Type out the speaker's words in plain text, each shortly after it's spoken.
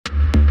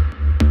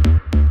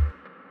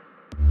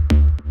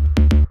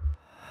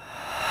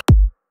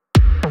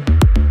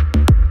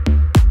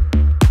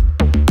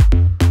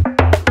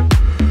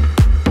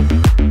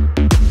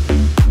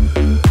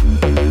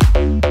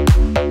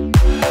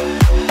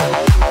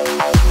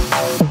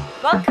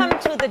Welcome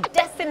to the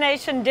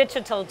Destination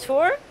Digital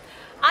Tour.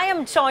 I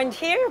am joined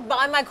here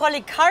by my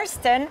colleague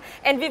Karsten,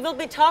 and we will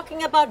be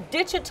talking about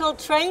digital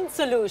train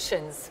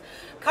solutions.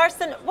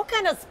 Karsten, what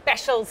kind of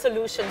special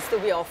solutions do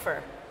we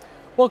offer?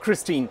 Well,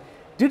 Christine,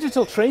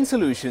 digital train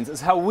solutions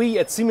is how we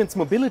at Siemens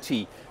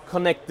Mobility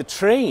connect the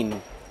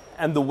train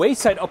and the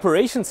wayside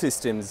operation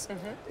systems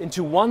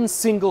into one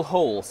single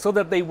whole so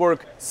that they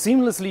work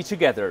seamlessly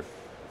together.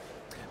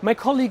 My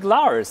colleague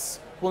Lars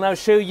will now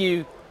show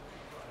you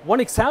one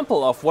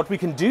example of what we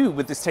can do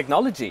with this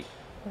technology.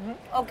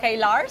 Okay,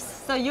 Lars,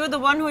 so you're the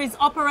one who is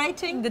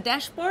operating the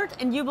dashboard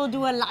and you will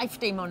do a live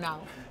demo now.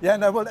 Yeah,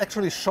 and I will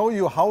actually show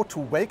you how to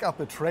wake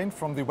up a train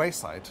from the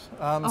wayside.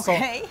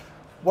 Okay. So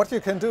what you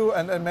can do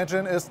and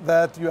imagine is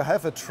that you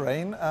have a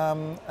train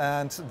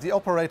and the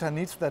operator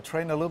needs that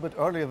train a little bit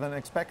earlier than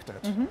expected.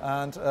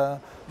 And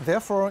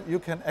therefore you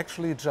can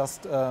actually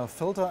just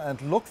filter and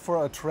look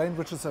for a train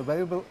which is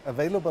available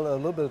a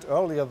little bit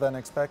earlier than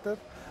expected.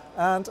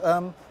 And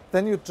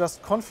then you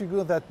just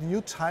configure that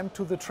new time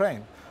to the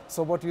train.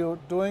 So what you're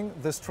doing,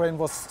 this train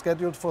was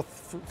scheduled for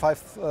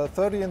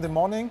 5:30 in the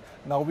morning.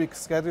 Now we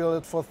schedule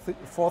it for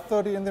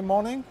 4:30 in the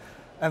morning.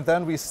 And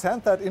then we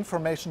send that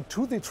information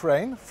to the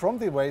train from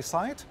the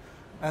wayside.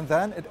 And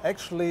then it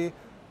actually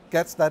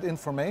gets that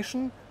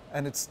information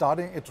and it's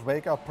starting its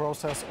wake-up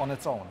process on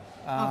its own.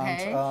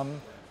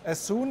 And as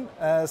soon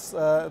as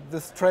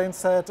this train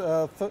said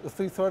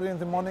 3:30 in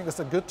the morning is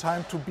a good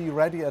time to be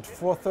ready at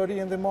 4:30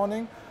 in the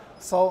morning,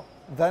 so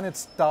then it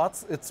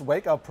starts its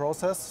wake-up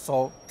process.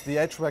 So the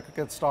HVAC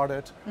gets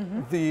started,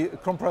 the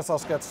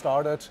compressors get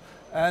started,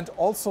 and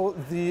also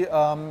the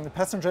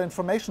passenger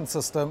information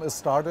system is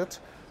started.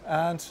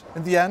 And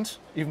in the end,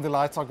 even the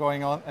lights are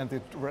going on and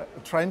the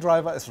train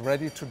driver is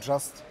ready to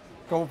just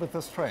go with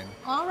this train.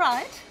 All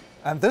right.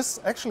 And this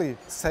actually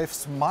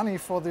saves money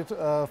for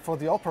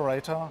the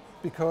operator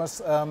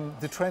because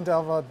the train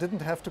driver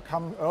didn't have to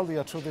come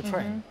earlier to the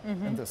train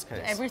in this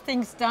case.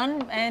 Everything's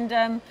done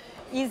and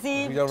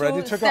easy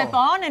to step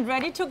on and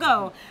ready to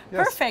go.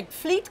 Yes. Perfect.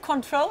 Fleet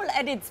control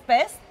at its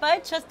best by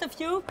just a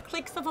few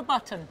clicks of a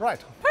button. Right.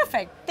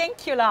 Perfect.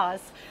 Thank you,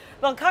 Lars.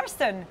 Well,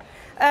 Karsten,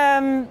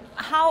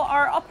 how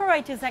are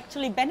operators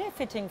actually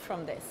benefiting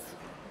from this?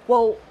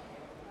 Well,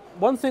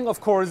 one thing, of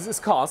course, is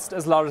cost,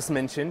 as Lars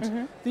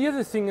mentioned. The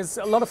other thing is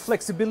a lot of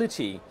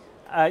flexibility.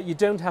 You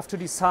don't have to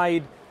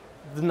decide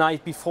the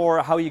night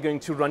before how you're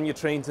going to run your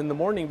trains in the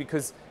morning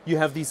because you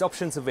have these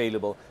options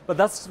available. But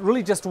that's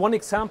really just one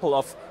example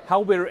of how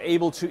we're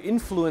able to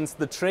influence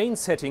the train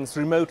settings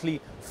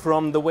remotely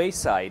from the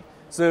wayside.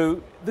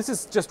 So this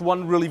is just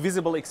one really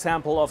visible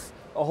example of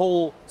a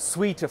whole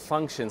suite of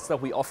functions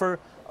that we offer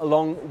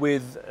along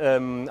with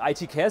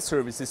IT care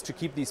services to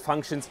keep these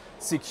functions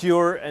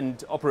secure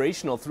and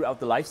operational throughout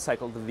the life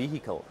cycle of the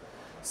vehicle.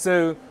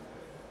 So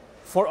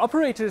for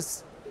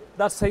operators,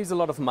 that saves a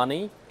lot of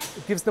money.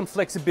 It gives them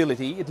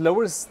flexibility. It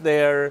lowers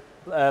their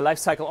life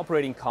cycle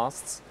operating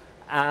costs,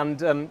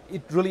 and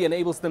it really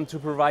enables them to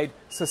provide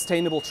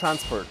sustainable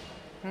transport.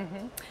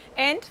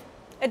 And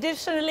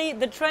additionally,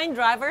 the train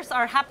drivers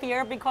are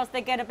happier because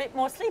they get a bit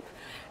more sleep.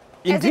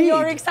 Indeed,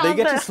 they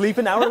get to sleep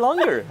an hour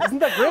longer. Isn't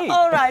that great?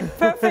 All right,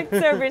 perfect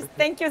service.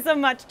 Thank you so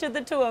much to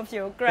the two of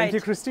you. Great. Thank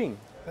you, Christine.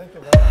 Thank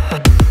you very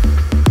much.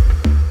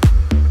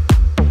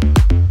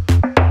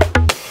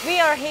 We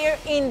are here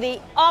in the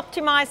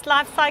optimized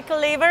lifecycle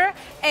lever,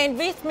 and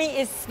with me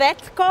is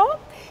Svetko.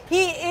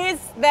 He is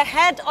the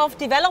head of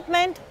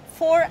development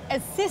for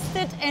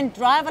assisted and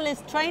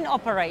driverless train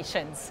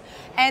operations.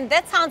 And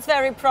that sounds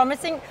very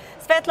promising.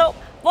 Svetlo,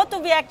 what do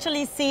we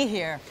actually see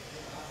here?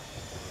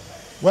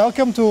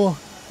 Welcome to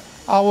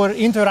our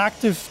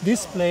interactive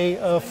display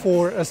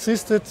for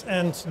assisted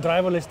and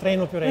driverless train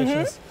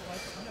operations.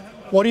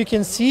 What you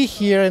can see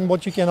here and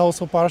what you can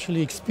also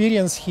partially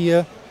experience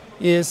here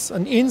is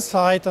an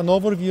insight, an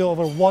overview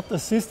over what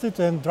assisted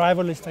and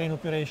driverless train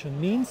operation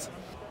means,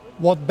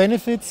 what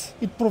benefits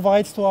it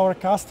provides to our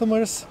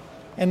customers,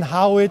 and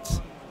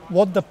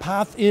what the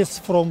path is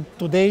from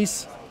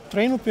today's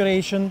train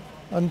operation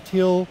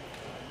until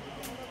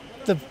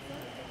the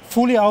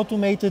fully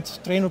automated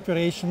train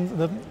operation,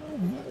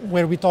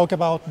 where we talk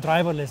about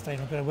driverless train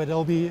operation, where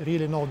there'll be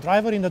really no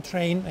driver in the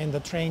train and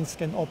the trains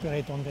can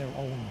operate on their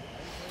own.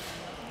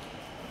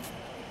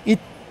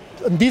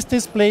 In this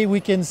display we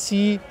can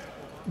see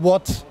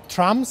what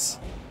trams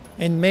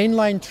and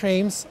mainline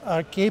trains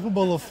are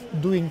capable of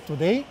doing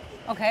today.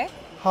 Okay.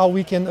 How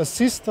we can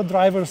assist the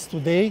drivers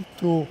today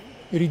to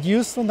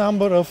reduce the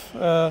number of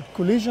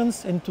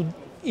collisions and to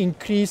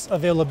increase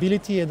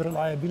availability and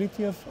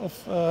reliability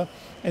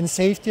and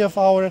safety of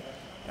our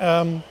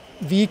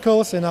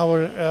vehicles and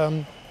our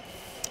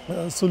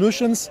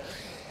solutions.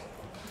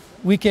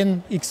 We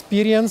can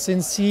experience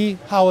and see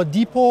how a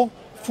depot,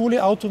 fully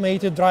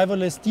automated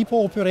driverless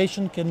depot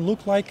operation can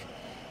look like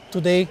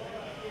today,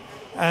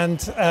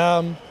 and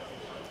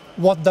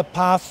what the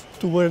path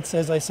towards,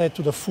 as I said,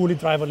 to the fully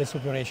driverless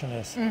operation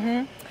is.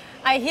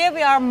 I hear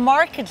we are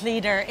market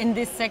leader in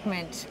this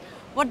segment.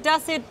 What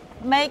does it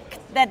make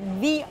that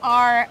we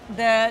are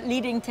the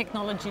leading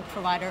technology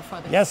provider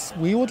for this? Yes,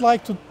 we would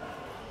like to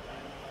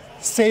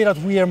say that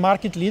we are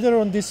market leader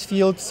on this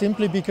field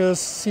simply because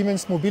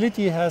Siemens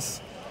Mobility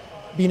has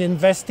been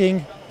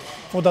investing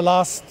for the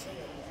last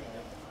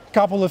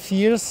couple of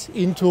years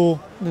into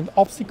an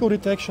obstacle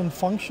detection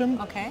function,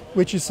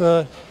 which is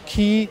a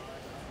key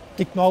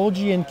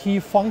technology and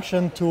key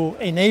function to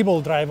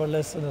enable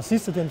driverless and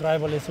assisted and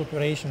driverless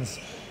operations.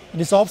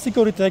 And this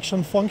obstacle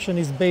detection function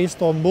is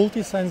based on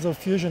multi-sensor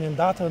fusion and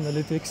data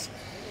analytics.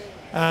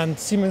 And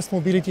Siemens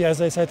Mobility, as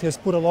I said, has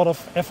put a lot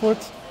of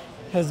effort,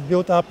 has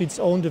built up its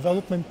own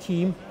development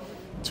team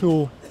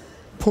to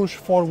push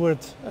forward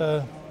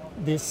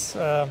this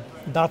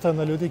data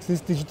analytics,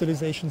 this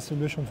digitalization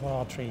solution for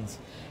our trains.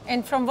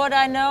 And from what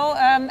I know,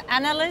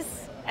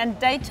 analysts and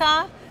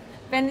data,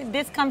 when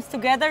this comes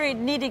together, it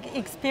needs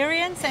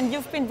experience, and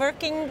you've been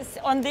working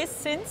on this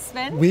since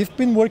when? We've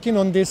been working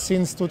on this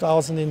since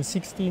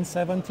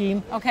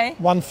 2016-17. Okay.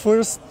 One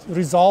first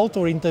result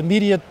or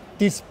intermediate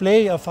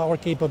display of our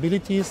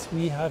capabilities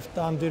we have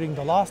done during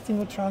the last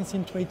InnoTrans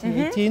in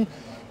 2018,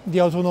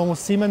 the autonomous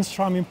Siemens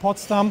tram in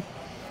Potsdam.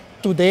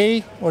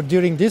 Today, or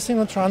during this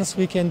InnoTrans,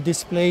 we can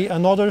display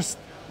another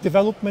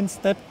development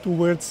step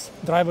towards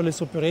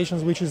driverless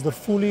operations, which is the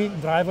fully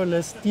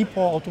driverless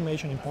depot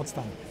automation in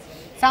Potsdam.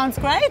 Sounds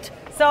great.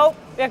 So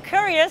we're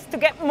curious to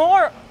get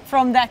more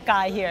from that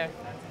guy here.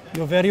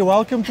 You're very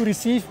welcome to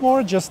receive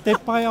more. Just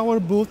step by our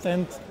booth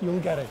and you'll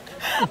get it.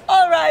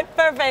 All right,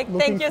 perfect.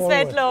 Looking Thank you,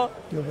 forward. Svetlo.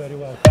 You're very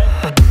welcome.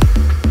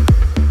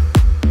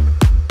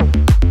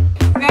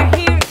 We're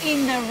here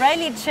in the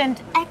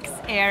Religent X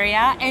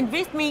area, and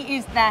with me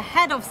is the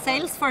head of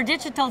sales for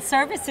digital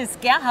services,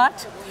 Gerhard.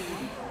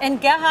 And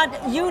Gerhard,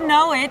 you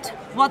know it,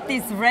 what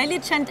this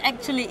Religent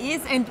actually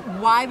is and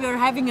why we're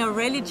having a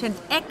Religent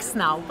X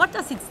now. What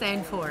does it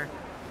stand for?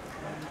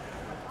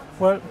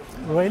 Well,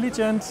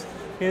 Religent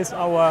is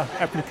our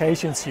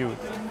application suite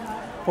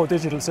for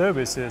digital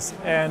services,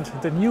 and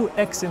the new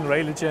X in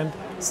Religent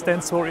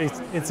stands for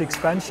its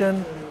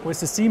expansion with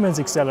the Siemens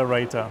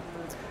Accelerator.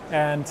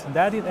 And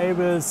that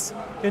enables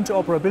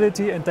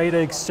interoperability and data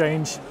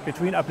exchange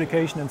between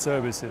application and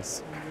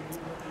services.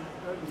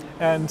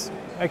 And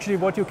actually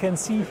what you can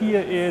see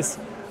here is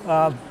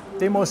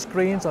demo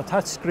screens or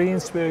touch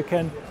screens where you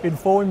can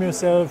inform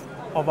yourself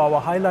of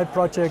our highlight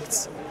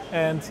projects.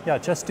 And yeah,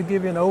 just to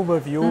give you an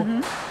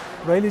overview,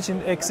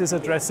 Religent X is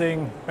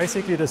addressing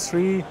basically the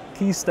three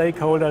key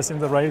stakeholders in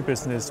the rail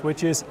business,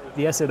 which is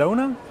the asset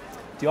owner,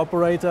 the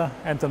operator,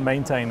 and the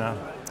maintainer.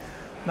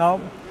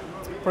 Now,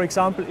 for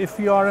example, if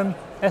you are an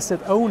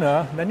asset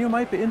owner, then you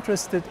might be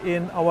interested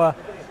in our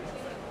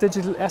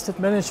digital asset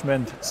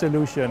management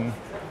solution,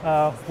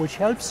 which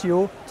helps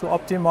you to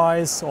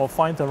optimize or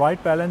find the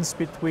right balance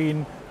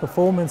between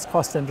performance,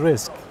 cost, and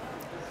risk,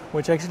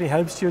 which actually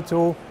helps you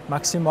to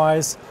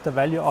maximize the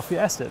value of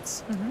your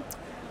assets.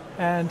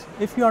 And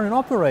if you are an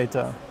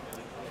operator,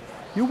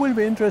 you will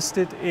be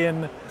interested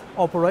in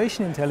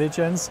operation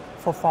intelligence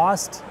for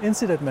fast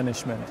incident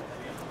management.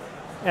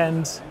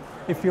 And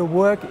if you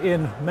work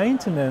in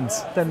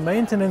maintenance, then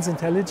maintenance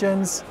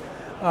intelligence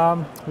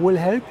will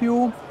help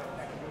you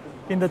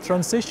in the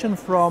transition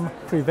from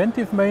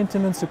preventive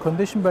maintenance to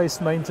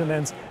condition-based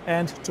maintenance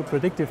and to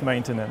predictive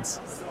maintenance.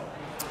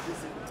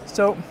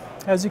 So,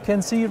 as you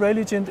can see,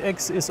 Religent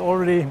X is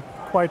already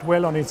quite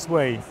well on its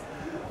way.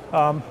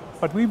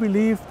 But we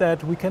believe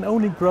that we can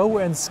only grow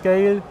and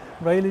scale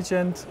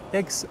Religent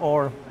X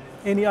or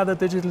any other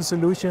digital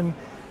solution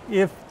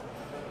if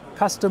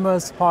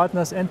customers,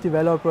 partners, and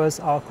developers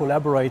are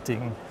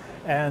collaborating.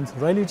 And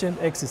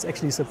Religent X is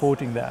actually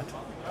supporting that.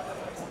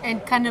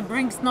 And kind of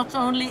brings not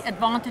only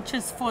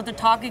advantages for the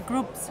target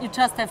groups you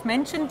just have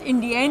mentioned,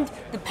 in the end,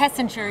 the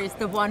passenger is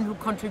the one who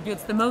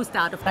contributes the most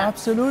out of that.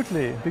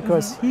 Absolutely,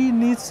 because he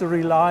needs to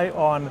rely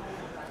on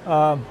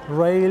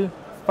rail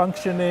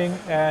functioning,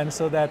 and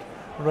so that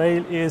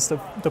rail is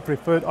the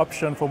preferred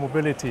option for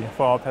mobility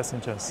for our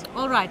passengers.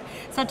 All right,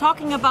 so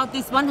talking about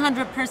this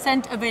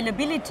 100%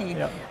 availability,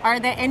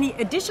 are there any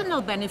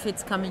additional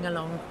benefits coming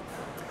along?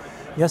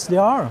 Yes,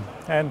 there are,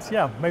 and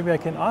yeah, maybe I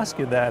can ask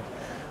you that.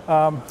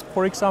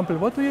 For example,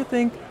 what do you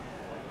think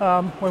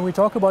when we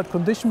talk about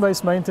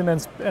condition-based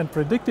maintenance and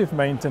predictive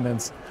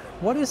maintenance,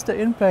 what is the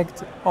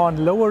impact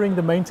on lowering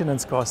the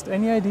maintenance cost?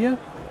 Any idea?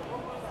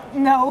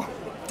 No,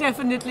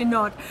 definitely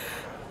not.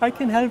 I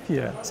can help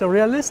here. So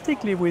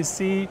realistically, we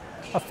see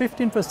a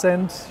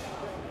 15%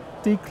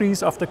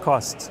 decrease of the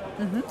cost.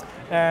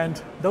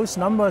 And those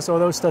numbers or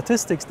those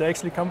statistics, they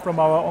actually come from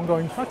our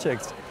ongoing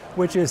projects,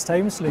 which is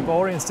Thameslink,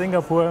 or in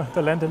Singapore,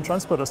 the Land and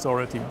Transport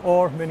Authority,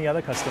 or many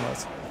other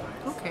customers.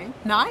 Okay,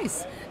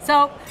 nice.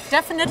 So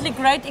definitely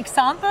great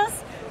examples,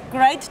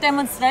 great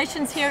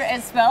demonstrations here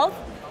as well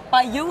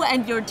by you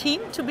and your team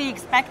to be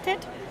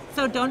expected.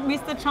 So don't miss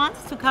the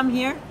chance to come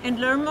here and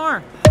learn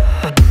more.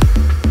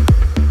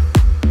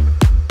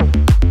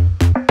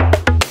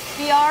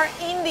 We are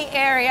in the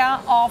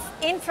area of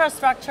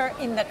infrastructure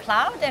in the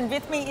cloud, and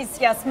with me is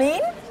Jasmin,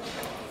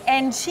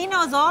 and she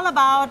knows all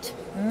about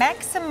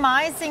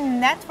maximizing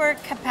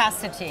network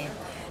capacity.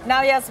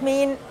 Now,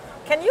 Jasmin,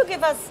 can you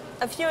give us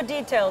a few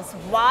details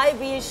why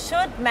we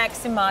should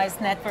maximize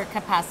network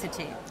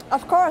capacity.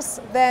 Of course,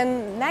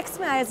 then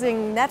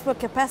maximizing network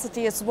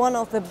capacity is one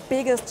of the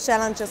biggest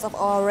challenges of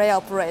our array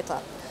operator.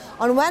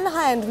 On one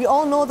hand, we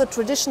all know the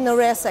traditional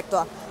array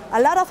sector,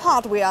 a lot of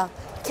hardware,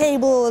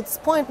 cables,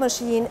 point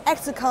machine,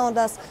 axle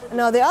counters,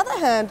 and on the other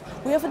hand,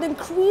 we have an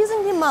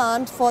increasing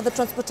demand for the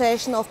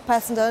transportation of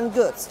passenger and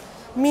goods,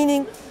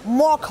 meaning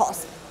more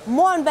cost,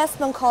 more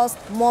investment cost,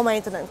 more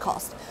maintenance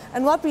cost.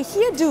 And what we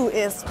here do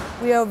is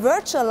we are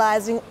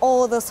virtualizing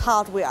all this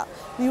hardware.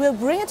 We will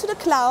bring it to the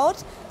cloud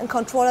and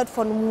control it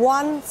from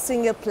one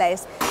single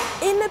place,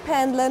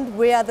 independent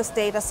where this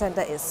data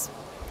center is.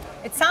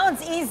 It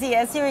sounds easy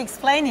as you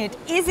explain it.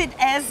 Is it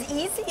as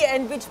easy,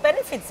 and which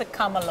benefits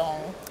come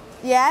along?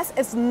 Yes,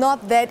 it's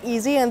not that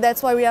easy, and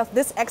that's why we have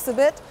this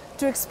exhibit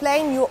to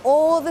explain you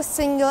all the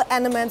single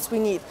elements we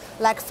need,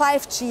 like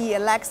 5G,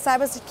 like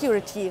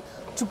cybersecurity,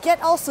 to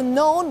get also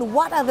known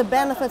what are the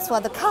benefits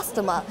for the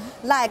customer.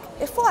 Like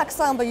if, for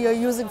example, you're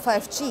using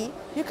 5G,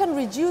 you can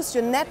reduce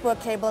your network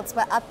cables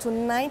by up to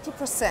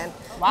 90%.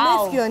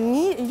 Wow. And if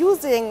you're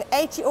using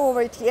ATO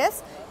over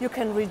ATS, you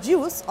can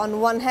reduce,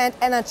 on one hand,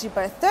 energy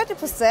by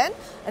 30%,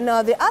 and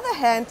on the other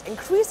hand,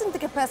 increasing the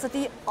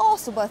capacity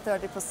also by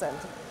 30%.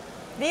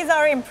 These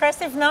are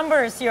impressive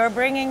numbers you're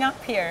bringing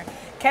up here.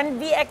 Can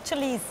we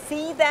actually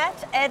see that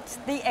at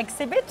the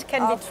exhibit?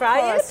 Can we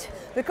try it?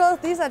 Because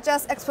these are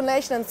just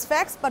explanations and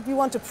facts, but we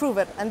want to prove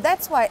it. And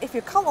that's why if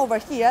you come over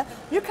here,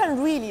 you can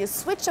really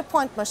switch a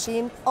point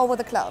machine over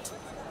the cloud.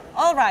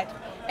 All right.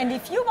 And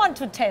if you want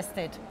to test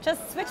it,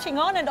 just switching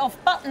on and off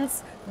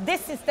buttons,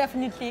 this is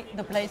definitely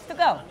the place to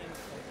go.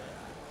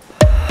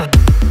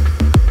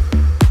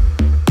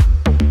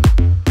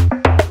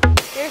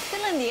 We're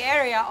still in the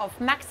area of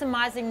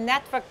maximizing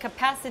network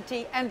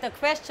capacity and the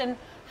question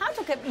how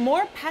to get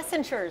more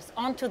passengers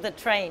onto the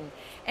train.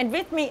 And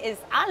with me is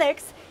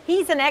Alex.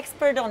 He's an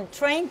expert on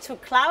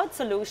train-to-cloud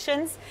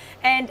solutions.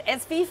 And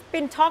as we've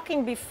been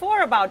talking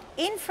before about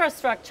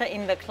infrastructure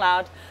in the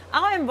cloud,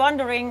 I'm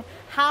wondering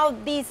how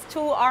these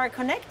two are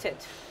connected.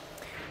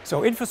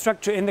 So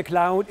infrastructure in the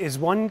cloud is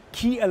one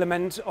key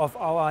element of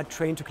our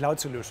train-to-cloud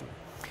solution.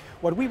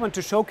 What we want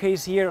to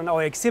showcase here on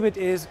our exhibit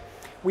is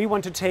we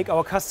want to take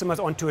our customers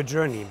onto a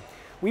journey.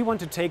 We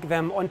want to take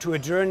them onto a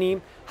journey.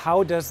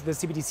 How does the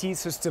CBTC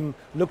system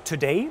look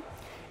today?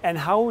 And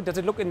how does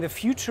it look in the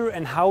future?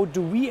 And how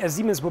do we, as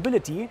Siemens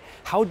Mobility,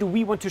 how do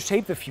we want to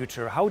shape the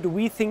future? How do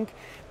we think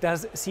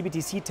does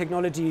CBTC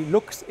technology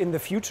looks in the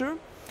future?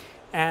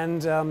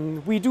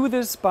 And we do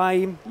this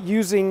by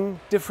using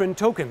different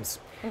tokens.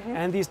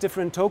 And these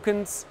different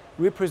tokens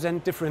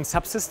represent different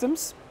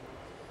subsystems.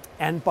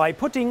 And by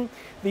putting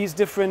these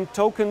different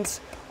tokens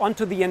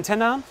onto the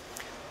antenna,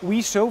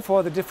 we show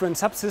for the different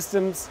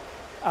subsystems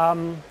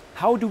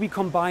how do we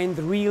combine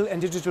the real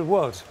and digital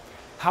world?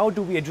 How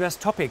do we address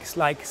topics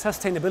like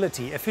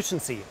sustainability,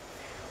 efficiency?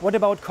 What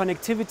about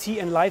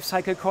connectivity and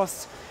lifecycle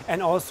costs, and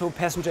also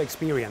passenger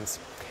experience?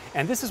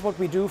 And this is what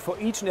we do for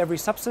each and every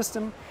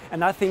subsystem.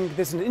 And I think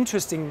this is an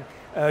interesting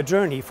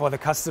journey for the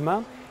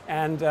customer.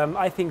 And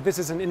I think this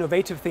is an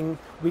innovative thing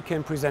we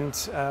can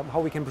present, how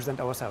we can present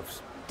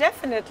ourselves.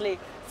 Definitely.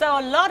 So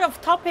a lot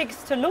of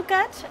topics to look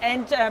at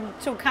and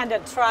to kind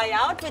of try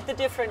out with the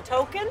different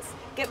tokens,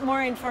 get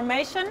more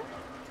information.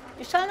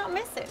 You shall not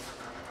miss it.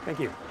 Thank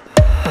you.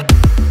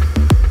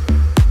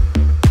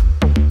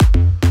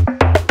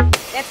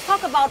 Let's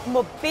talk about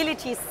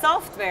mobility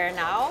software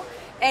now.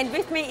 And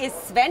with me is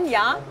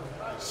Svenja.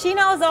 She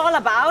knows all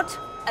about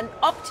an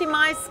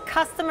optimized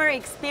customer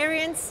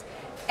experience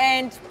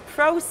and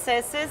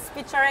processes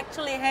which are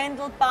actually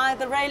handled by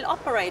the rail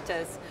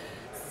operators.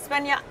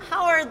 Svenja,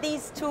 how are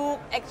these two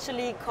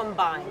actually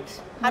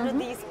combined? How do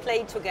these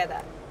play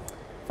together?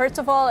 First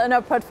of all, in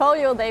our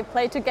portfolio, they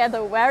play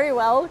together very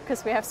well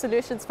because we have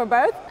solutions for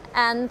both.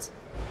 And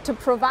to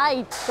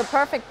provide the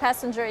perfect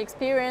passenger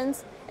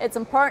experience, it's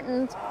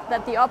important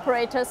that the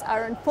operators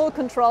are in full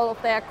control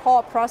of their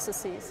core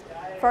processes.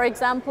 For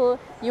example,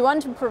 you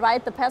want to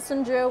provide the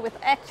passenger with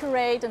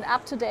accurate and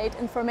up-to-date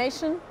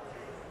information.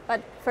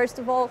 But first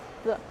of all,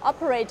 the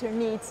operator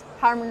needs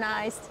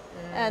harmonized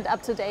and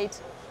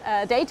up-to-date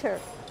data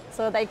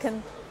so they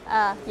can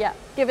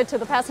give it to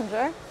the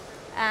passenger.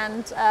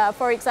 And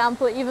for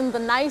example, even the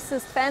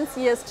nicest,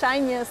 fanciest,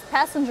 shiniest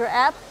passenger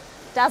app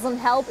doesn't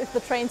help if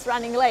the train's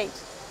running late.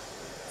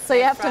 So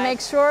you have to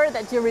make sure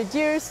that you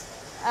reduce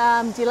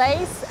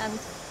delays, and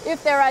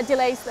if there are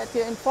delays, that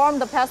you inform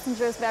the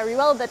passengers very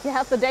well that you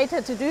have the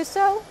data to do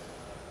so,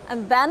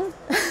 and then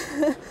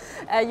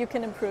you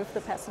can improve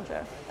the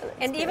passenger experience.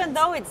 And even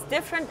though it's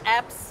different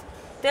apps,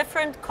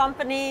 different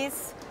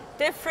companies,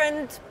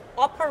 different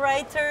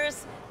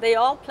operators, they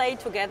all play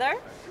together?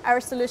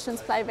 Our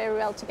solutions play very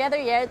well together.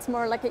 Yeah, it's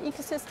more like an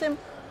ecosystem.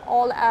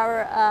 All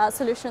our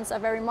solutions are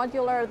very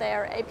modular. They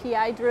are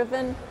API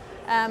driven,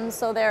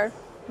 so they're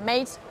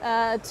made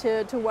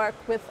to work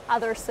with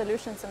other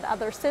solutions and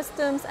other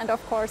systems, and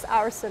of course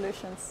our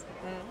solutions.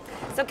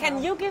 So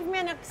can you give me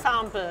an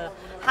example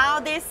how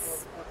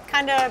this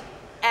kind of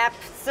app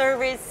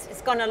service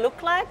is going to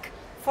look like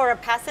for a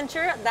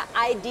passenger, the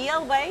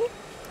ideal way?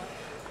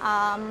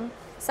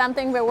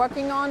 Something we're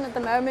working on at the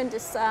moment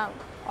is,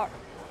 or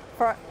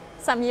for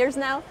some years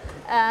now,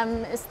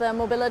 is the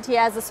mobility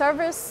as a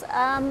service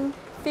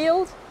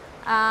field.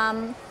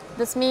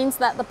 This means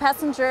that the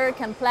passenger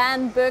can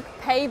plan, book,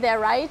 pay their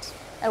ride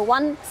at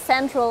one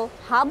central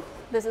hub.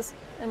 This is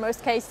in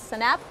most cases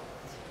an app,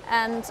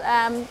 and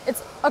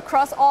it's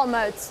across all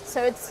modes.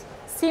 So it's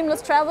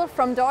seamless travel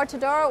from door to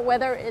door,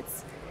 whether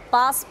it's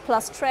bus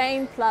plus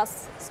train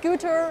plus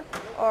scooter,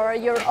 or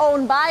your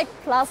own bike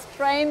plus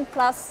train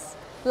plus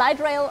light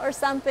rail or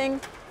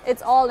something.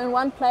 It's all in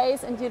one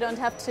place, and you don't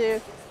have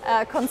to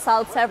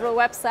consult several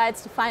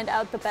websites to find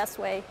out the best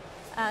way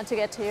to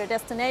get to your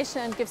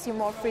destination. It gives you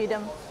more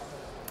freedom.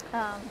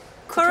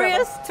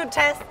 Curious to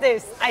test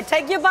this. I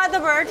take you by the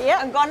word. Yeah,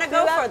 I'm gonna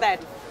go for that.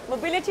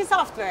 Mobility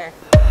software.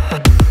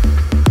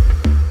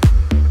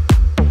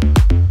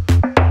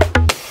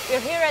 We're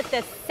here at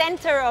the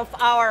center of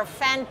our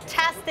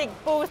fantastic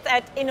booth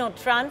at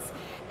InnoTrans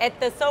at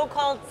the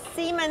so-called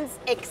Siemens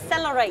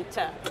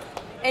Accelerator.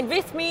 And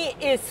with me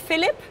is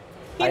Philip.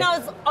 He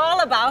knows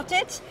all about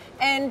it.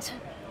 And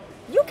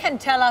you can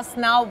tell us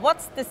now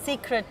what's the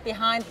secret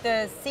behind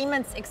the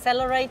Siemens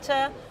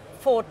Accelerator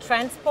for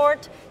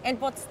transport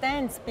and what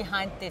stands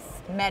behind this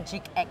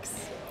magic X.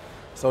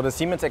 So the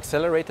Siemens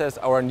Accelerator is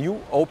our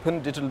new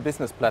open digital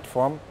business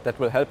platform that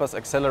will help us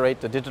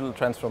accelerate the digital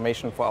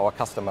transformation for our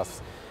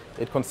customers.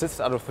 It consists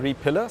out of 3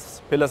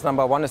 pillars. Pillars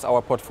number 1 is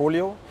our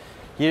portfolio.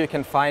 Here you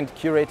can find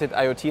curated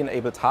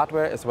IoT-enabled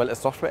hardware as well as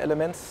software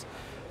elements.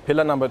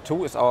 Pillar number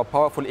 2 is our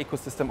powerful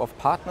ecosystem of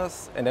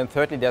partners. And then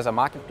thirdly, there's a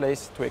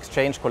marketplace to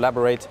exchange,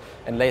 collaborate,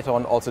 and later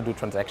on also do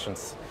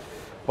transactions.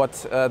 But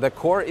the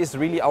core is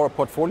really our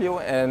portfolio,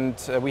 and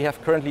we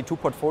have currently 2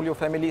 portfolio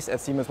families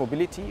at Siemens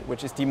Mobility,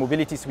 which is the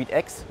Mobility Suite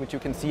X, which you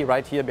can see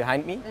right here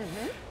behind me.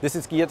 This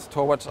is geared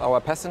towards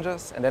our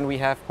passengers, and then we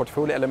have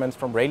portfolio elements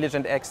from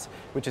Railigent X,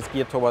 which is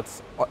geared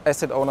towards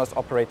asset owners,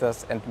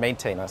 operators, and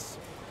maintainers.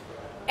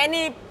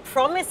 Any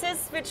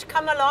promises which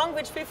come along,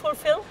 which we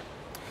fulfill?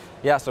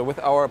 Yeah, so with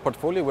our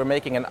portfolio, we're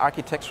making an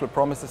architectural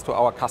promises to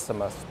our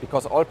customers,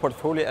 because all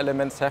portfolio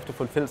elements have to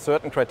fulfill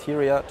certain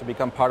criteria to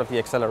become part of the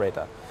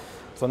accelerator.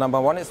 So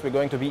number 1 is we're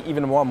going to be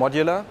even more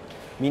modular,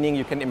 meaning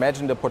you can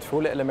imagine the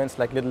portfolio elements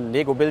like little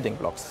Lego building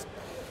blocks.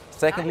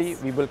 Secondly,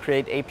 we will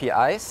create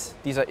APIs.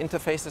 These are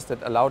interfaces that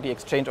allow the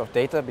exchange of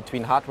data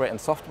between hardware and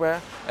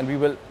software, and we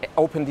will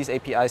open these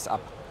APIs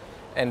up.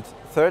 And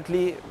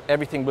thirdly,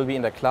 everything will be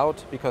in the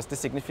cloud, because this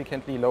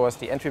significantly lowers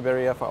the entry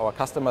barrier for our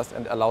customers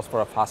and allows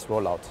for a fast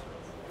rollout.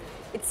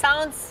 It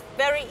sounds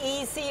very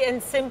easy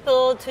and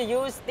simple to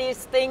use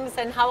these things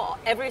and how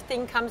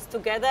everything comes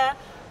together.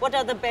 What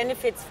are the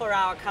benefits for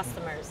our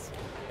customers?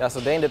 Yeah, so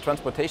today in the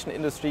transportation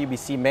industry, we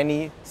see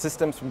many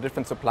systems from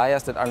different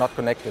suppliers that are not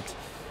connected.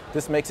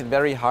 This makes it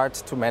very hard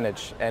to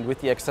manage. And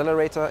with the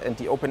accelerator and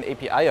the open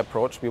API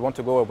approach, we want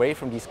to go away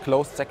from these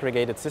closed,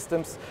 segregated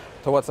systems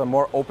towards a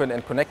more open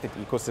and connected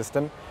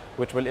ecosystem,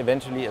 which will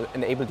eventually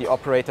enable the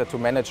operator to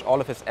manage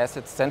all of his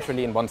assets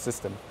centrally in one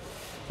system.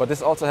 But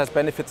this also has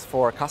benefits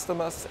for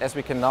customers, as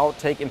we can now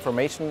take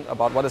information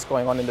about what is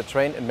going on in the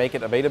train and make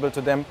it available to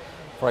them.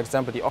 For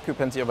example, the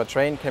occupancy of a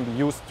train can be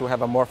used to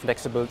have a more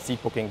flexible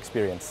seat booking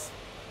experience.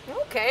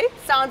 Okay,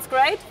 sounds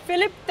great.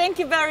 Philip, thank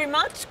you very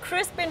much.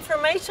 Crisp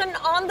information,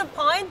 on the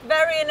point,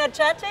 very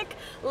energetic.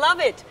 Love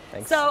it.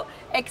 Thanks. So,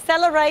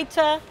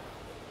 accelerator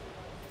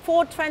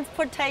for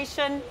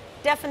transportation,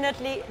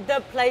 definitely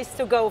the place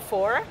to go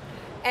for.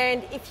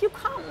 And if you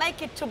can't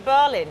make it to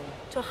Berlin,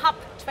 to Hub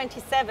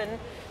 27,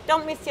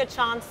 don't miss your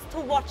chance to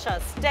watch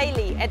us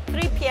daily at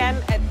 3 p.m.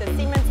 at the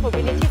Siemens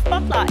Mobility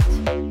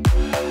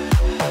Spotlight.